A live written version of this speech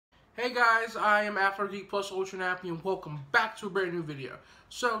Hey guys, I am AfroGeek PlusUltraNappy and welcome back to a brand new video.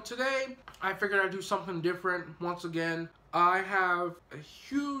 So today, I figured I'd do something different once again. I have a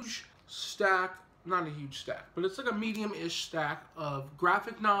huge stack, not a huge stack, but it's like a medium-ish stack of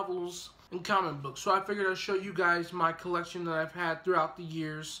graphic novels and comic books. So I figured I'd show you guys my collection that I've had throughout the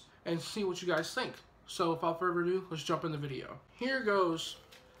years and see what you guys think. So without further ado, let's jump in the video. Here goes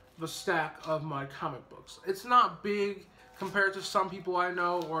the stack of my comic books. It's not big compared to some people I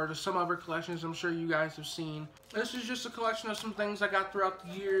know or to some other collections I'm sure you guys have seen. This is just a collection of some things I got throughout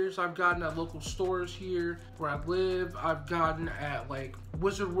the years. I've gotten at local stores here where I live. I've gotten at like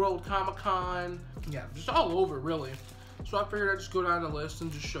Wizard World Comic Con. Yeah, just all over really. So I figured I'd just go down the list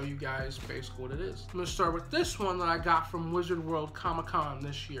and just show you guys basically what it is. I'm going to start with this one that I got from Wizard World Comic Con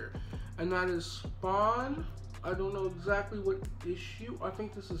this year. And that is Spawn. I don't know exactly what issue. I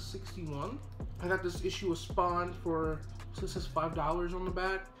think this is 61. I got this issue of Spawn for, this is $5 on the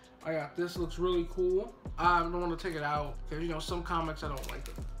back. I got this, looks really cool. I don't want to take it out because, you know, some comics I don't like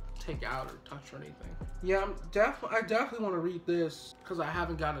to take out or touch or anything. Yeah, I definitely want to read this because I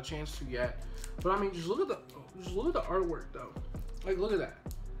haven't gotten a chance to yet. But I mean, just look at the artwork though. Like, look at that.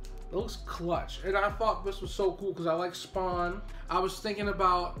 It looks clutch. And I thought this was so cool because I like Spawn. I was thinking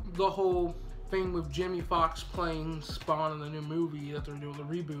about the whole thing with Jamie Foxx playing Spawn in the new movie that they're doing, the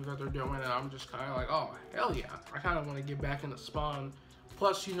reboot that they're doing, and I'm just kind of like, oh, hell yeah. I kind of want to get back into Spawn.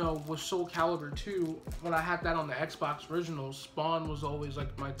 Plus, you know, with Soul Calibur 2, when I had that on the Xbox original, Spawn was always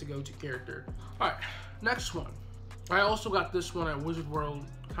like my to-go-to character. Alright, next one. I also got this one at Wizard World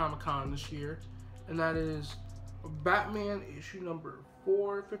Comic Con this year, and that is Batman issue number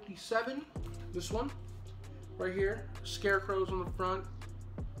 457. This one, right here. Scarecrow's on the front.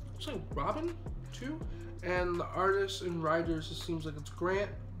 Looks like Robin, too. And the artists and writers, it seems like it's Grant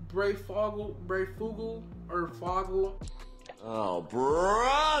Breyfogle, or Fogel. Oh,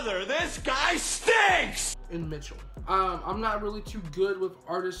 brother, this guy stinks! And Mitchell. I'm not really too good with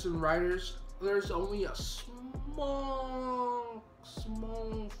artists and writers. There's only a small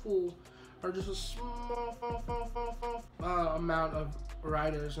amount of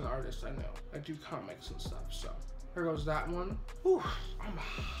writers and artists I know that do comics and stuff, so. There goes that one. Whew, I'm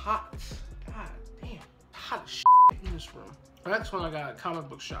hot. God damn. Hot as shit in this room. The next one I got at Comic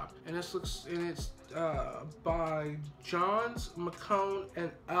Book Shop. And it's by Johns, McCone,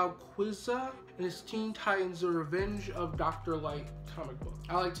 and Alquiza. And it's Teen Titans, The Revenge of Dr. Light comic book.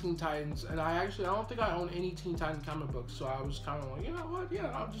 I like Teen Titans, and I don't think I own any Teen Titan comic books, so I was kind of like, you know what,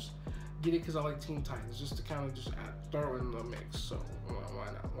 yeah, I'll just get it because I like Teen Titans, just to kind of just throw in the mix, so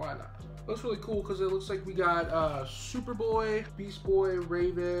why not? Looks really cool because it looks like we got Superboy, Beast Boy,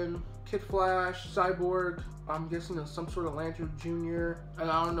 Raven, Kid Flash, Cyborg, I'm guessing some sort of Lantern Jr., and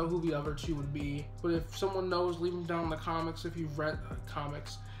I don't know who the other two would be, but if someone knows, leave them down in the comics if you've read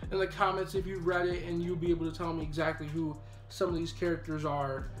comics. In the comments if you've read it, and you'll be able to tell me exactly who some of these characters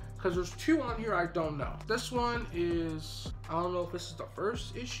are, because there's two on here I don't know. This one is, I don't know if this is the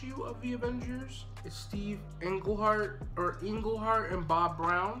first issue of the Avengers. It's Steve Englehart and Bob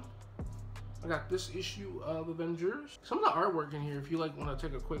Brown. I got this issue of Avengers. Some of the artwork in here, if you like want to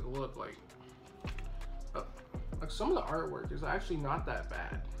take a quick look, like some of the artwork is actually not that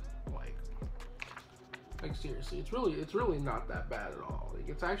bad. Like seriously, it's really not that bad at all. Like,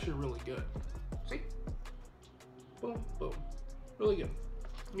 it's actually really good. See? Boom, boom. Really good.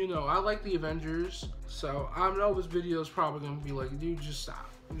 You know, I like the Avengers, so I know this video is probably gonna be like, dude, just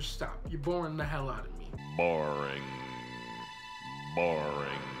stop. Just stop. You're boring the hell out of me. Boring.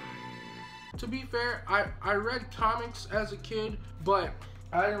 To be fair, I read comics as a kid, but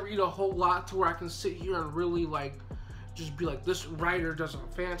I didn't read a whole lot to where I can sit here and really like just be like, this writer does a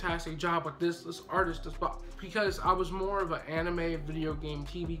fantastic job with this artist does, because I was more of an anime, video game,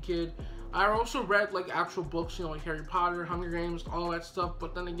 TV kid. I also read like actual books, you know, like Harry Potter, Hunger Games, all that stuff,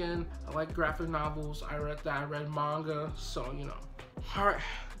 but then again, I like graphic novels. I read manga, so you know. Alright,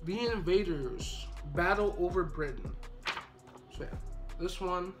 The Invaders, Battle Over Britain. So yeah, this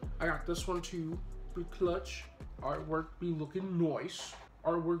one, I got this one too, pretty clutch. Artwork be looking nice.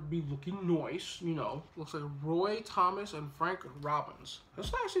 You know. Looks like Roy Thomas and Frank Robbins.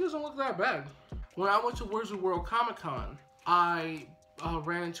 This actually doesn't look that bad. When I went to Wizard World Comic Con, I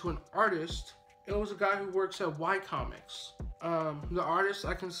ran into an artist. It was a guy who works at Y Comics. The artists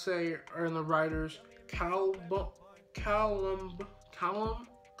I can say are in the writers Callum,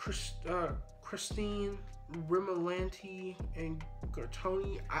 Christine Rimalanti, and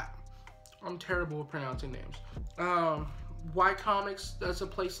Gartoni. I'm terrible with pronouncing names. Y Comics, that's a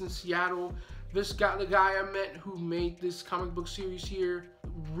place in Seattle. The guy I met who made this comic book series here,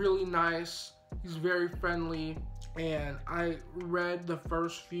 really nice. He's very friendly. and I read the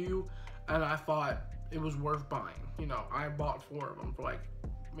first few, and I thought it was worth buying. You know, I bought 4 of them for like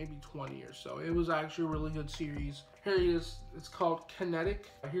maybe 20 or so. It was actually a really good series. Here it is. It's called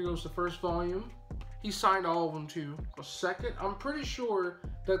Kinetic. Here goes the first volume. He signed all of them too. The second, I'm pretty sure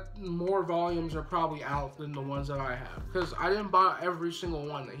that more volumes are probably out than the ones that I have, because I didn't buy every single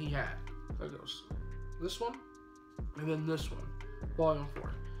one that he had. There goes this one, and then this one, volume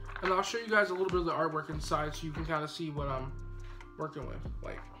 4. And I'll show you guys a little bit of the artwork inside so you can kind of see what I'm working with.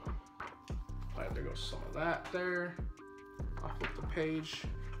 Like there goes some of that there. I'll flip the page.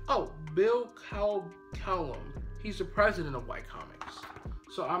 Oh, Bill Callum. He's the president of White Comics.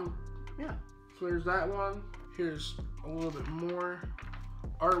 So yeah. So there's that one. Here's a little bit more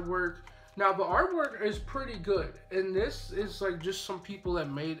artwork. Now the artwork is pretty good, and this is like just some people that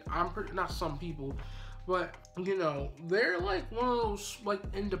made. Not some people, but you know, they're like one of those like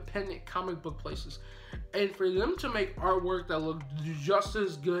independent comic book places, and for them to make artwork that look just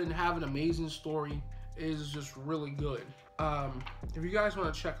as good and have an amazing story is just really good. If you guys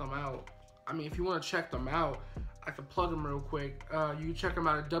want to check them out, I mean, if you want to check them out, I can plug them real quick. You can check them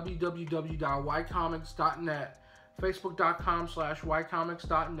out at www.ycomics.net,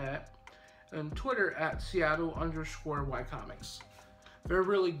 facebook.com/ycomics.net, and Twitter at Seattle_ycomics. They're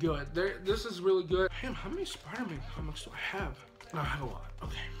really good. This is really good. Damn, how many Spider-Man comics do I have? Oh, I have a lot.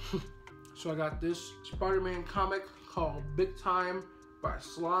 Okay. So I got this Spider-Man comic called Big Time by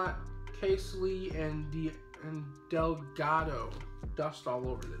Slott, Casely, and Delgado. Dust all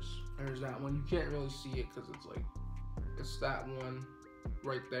over this. There's that one. You can't really see it because it's that one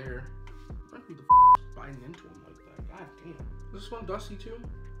right there. Who the f is biting into him like that? God damn. This one dusty too?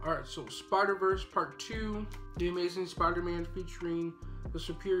 Alright, so Spider-Verse Part 2, The Amazing Spider-Man featuring The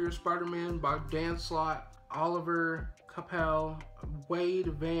Superior Spider-Man by Dan Slott, Oliver Capel, Wade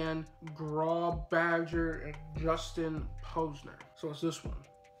Van Grawbadger, and Justin Posner. So it's this one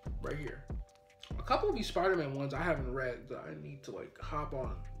right here. A couple of these Spider-Man ones I haven't read that I need to like hop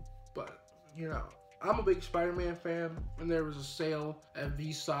on, but you know, I'm a big Spider-Man fan, and there was a sale at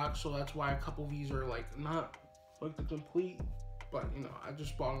Vstock, so that's why a couple of these are like not like the complete, but you know, I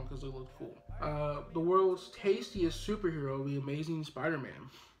just bought them because they look cool. The World's Tastiest Superhero, The Amazing Spider-Man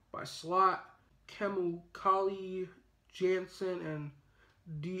by Slott, Kemukali Jansen, and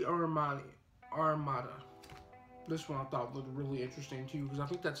D. Armada. This one I thought looked really interesting too, because I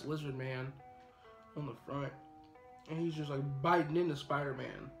think that's Lizard Man on the front, and he's just like biting into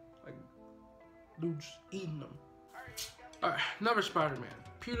Spider-Man, like dude's eating them. Alright, another Spider-Man,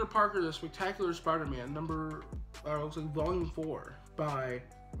 Peter Parker the Spectacular Spider-Man, looks like volume 4 by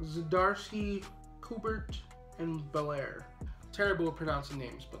Zdarsky, Kubert, and Belair. Terrible at pronouncing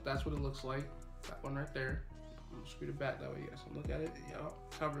names, but that's what it looks like. That one right there. I'm gonna scoot it back that way you guys can look at it. Yeah,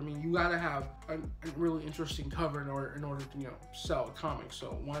 cover. I mean, you gotta have a really interesting cover in order to, you know, sell a comic.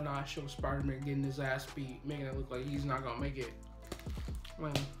 So why not show Spider-Man getting his ass beat, making it look like he's not gonna make it?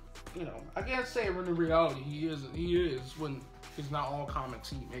 When, you know, I can't say when in reality he is when it's not all comics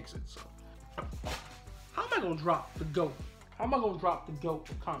he makes it. So how am I gonna drop the GOAT? How am I gonna drop the GOAT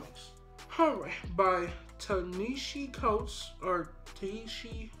of comics? Alright, by Tahishi Coates,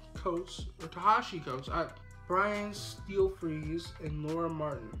 Brian Steelfreeze, and Laura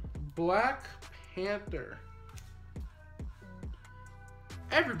Martin. Black Panther.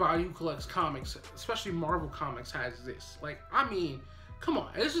 Everybody who collects comics, especially Marvel comics, has this. Like, I mean, come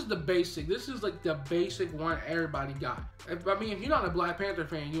on, this is the basic. This is like the basic one everybody got. I mean, if you're not a Black Panther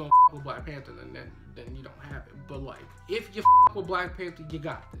fan, you don't f with Black Panther, then you don't have it. But like, if you f with Black Panther, you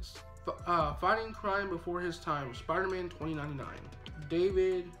got this. Fighting Crime Before His Time, Spider-Man 2099.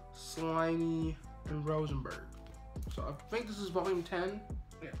 David, Sliney, and Rosenberg. So I think this is volume 10.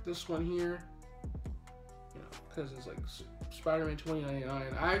 Yeah, this one here. You know, because it's like Spider-Man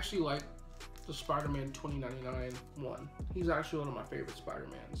 2099. I actually like the Spider-Man 2099 one. He's actually one of my favorite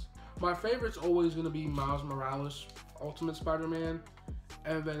Spider-Mans. My favorite's always going to be Miles Morales, Ultimate Spider-Man.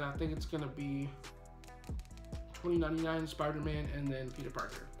 And then I think it's going to be 2099 Spider-Man, and then Peter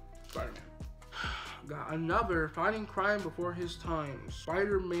Parker Spider-Man. Got another Fighting Crime Before His Time,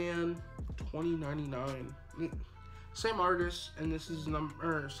 Spider-Man 2099. Same artist, and this is same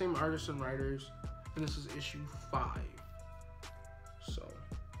artists and writers, and this is issue 5. So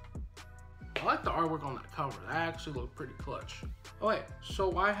I like the artwork on that cover. That actually looked pretty clutch. Okay,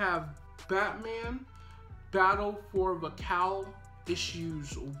 so I have Batman Battle for Vakal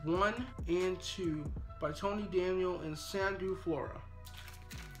issues 1 and 2 by Tony Daniel and Sandu Flora.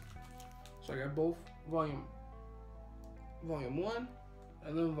 So I got both volume 1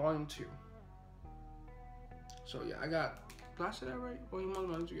 and then volume 2. So yeah, I got, did I say that right? Volume 1,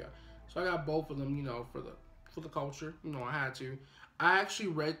 volume 2, yeah. So I got both of them, you know, for the for the culture. You know, I had to. I actually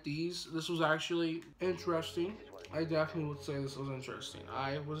read these. This was actually interesting. I definitely would say this was interesting.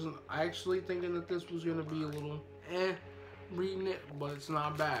 I wasn't actually thinking that this was gonna be a little reading it, but it's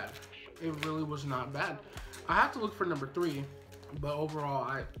not bad. It really was not bad. I have to look for number 3, but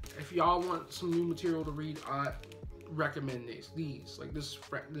overall, if y'all want some new material to read, I recommend these like this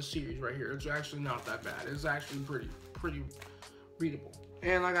series right here. It's actually not that bad. It's actually pretty readable.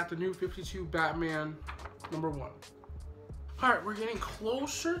 And I got the new 52 Batman number 1. All right, we're getting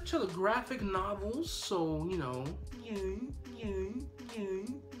closer to the graphic novels, so you know,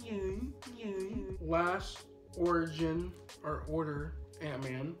 Last Origin or Order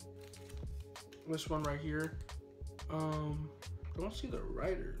Ant-Man. This one right here. Don't see the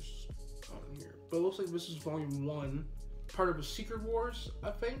writers on here, but it looks like this is volume 1, part of a Secret Wars,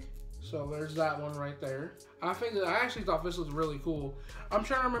 I think. So there's that one right there. I actually thought this was really cool. I'm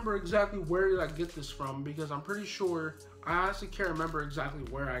trying to remember exactly where did I get this from, because I'm pretty sure, I honestly can't remember exactly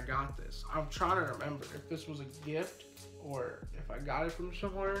where I got this. I'm trying to remember if this was a gift or if I got it from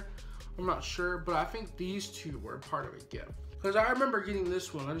somewhere. I'm not sure, but I think these two were part of a gift. Because I remember getting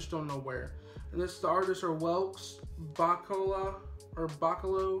this one, I just don't know where. And the artists are Welks, Bacalo,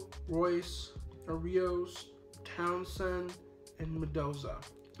 Royce, Arios, Townsend, and Mendoza.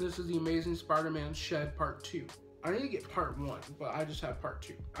 This is the Amazing Spider-Man Shed Part 2. I need to get Part 1, but I just have Part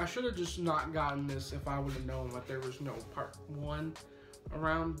 2. I should have just not gotten this if I would have known that there was no Part 1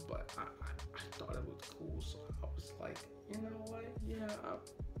 around, but I thought it looked cool, so I was like, you know what? Yeah, I'm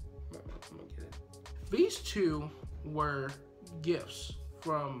gonna get it. These two were gifts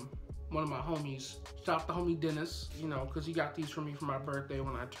from one of my homies. Shout out to homie Dennis, you know, because he got these for me for my birthday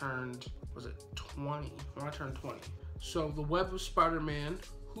when I turned, was it 20? When I turned 20. So, The Web of Spider-Man,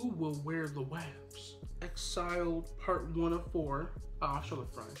 Who Will Wear the Webs? Exiled Part 1 of 4. I'll show the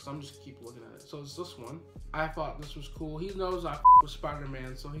front, because I'm just keep looking at it. So, it's this one. I thought this was cool. He knows I with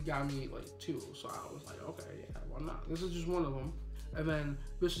Spider-Man, so he got me like 2. So, I was like, okay, yeah, why not? This is just one of them. And then,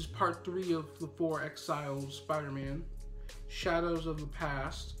 this is Part 3 of the 4 Exiled Spider-Man. Shadows of the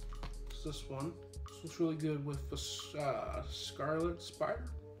Past. It's this one. This was really good with the Scarlet Spider.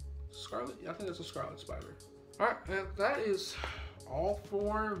 Scarlet? Yeah, I think that's a Scarlet Spider. Alright, and that is all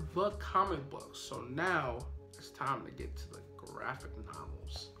for the comic books. So now it's time to get to the graphic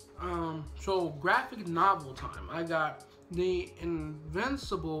novels. So graphic novel time. I got The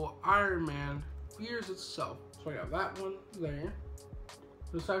Invincible Iron Man Fears Itself. So I got that one there.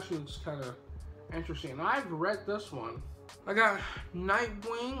 This actually looks kind of interesting. I've read this one. I got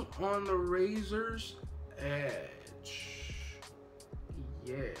Nightwing on the Razor's Edge.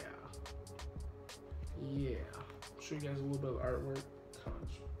 Yeah. Yeah. I'll show you guys a little bit of artwork. Kind of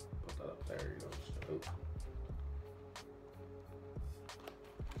just put that up there, you know. Just,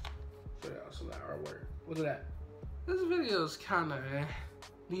 show you some of that artwork. Look at that. This video is kind of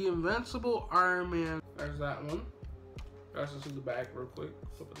The Invincible Iron Man. There's that one. Guys, let's see the back real quick.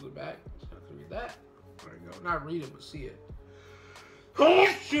 Flip it to the back. Just have to read that. There you go. Not read it, but see it. Oh,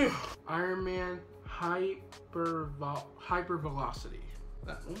 shit. Iron Man Hyper Velocity.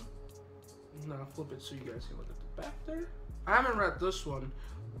 That one. Now flip it so you guys can look at the back there. I haven't read this one.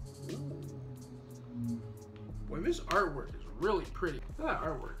 Ooh. Boy, this artwork is really pretty. Look at that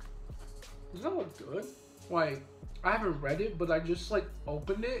artwork. Does that look good? Like, I haven't read it, but I just like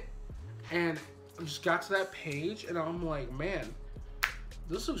opened it and I just got to that page and I'm like, man,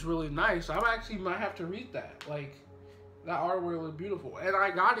 this looks really nice. I actually might have to read that. Like, that artwork looked beautiful. And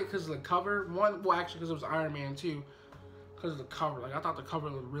I got it because of the cover. One, well, actually, because it was Iron Man 2. Because of the cover. Like, I thought the cover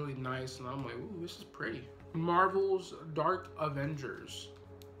looked really nice. And I'm like, ooh, this is pretty. Marvel's Dark Avengers.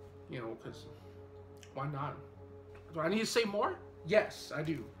 You know, because why not? Do I need to say more? Yes, I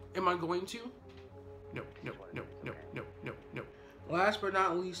do. Am I going to? No, no, no, no, no, no, no. Last but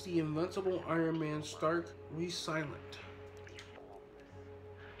not least, the Invincible Iron Man Stark Resilient.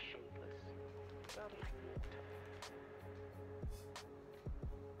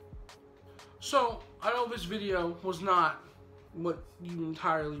 So, I know this video was not what you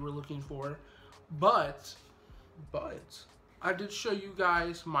entirely were looking for, but I did show you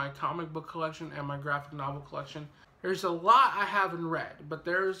guys my comic book collection and my graphic novel collection. There's a lot I haven't read, but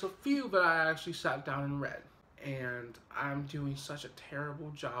there's a few that I actually sat down and read. And I'm doing such a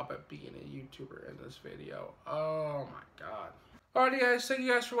terrible job at being a YouTuber in this video. Oh my god. Alrighty guys, thank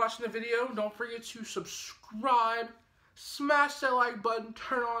you guys for watching the video. Don't forget to subscribe, smash that like button,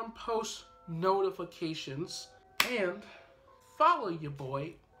 turn on post notifications, and follow your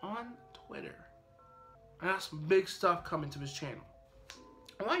boy on Twitter. I got some big stuff coming to this channel.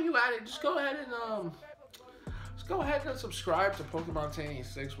 And while you at it, just go ahead and subscribe to Pokemon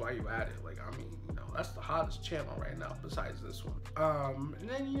 1086 while you at it. Like, I mean, you know, That's the hottest channel right now besides this one. And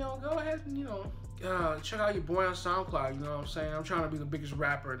then, you know, go ahead and, you know, check out your boy on SoundCloud. You know what I'm saying? I'm trying to be the biggest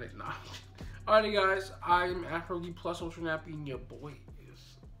rapper in it. Nah. Alrighty, guys. I'm AfroGeek +UltraNappy, and your boy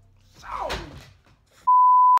is out.